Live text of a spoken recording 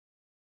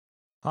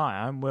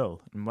Hi, I'm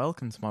Will, and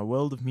welcome to my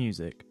world of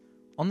music.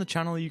 On the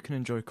channel you can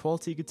enjoy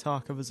quality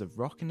guitar covers of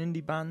rock and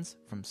indie bands,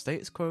 from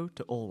Status Quo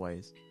to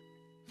Always.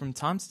 From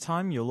time to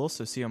time you'll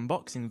also see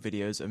unboxing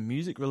videos of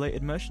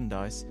music-related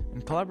merchandise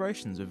and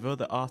collaborations with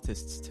other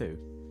artists too.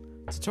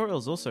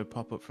 Tutorials also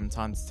pop up from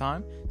time to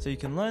time, so you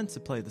can learn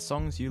to play the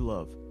songs you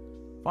love.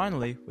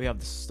 Finally, we have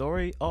the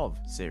Story Of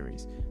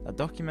series that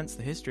documents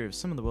the history of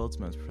some of the world's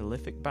most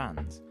prolific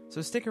bands.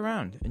 So stick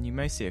around and you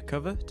may see a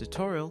cover,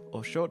 tutorial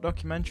or short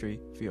documentary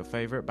for your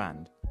favourite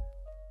band.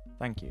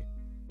 Thank you.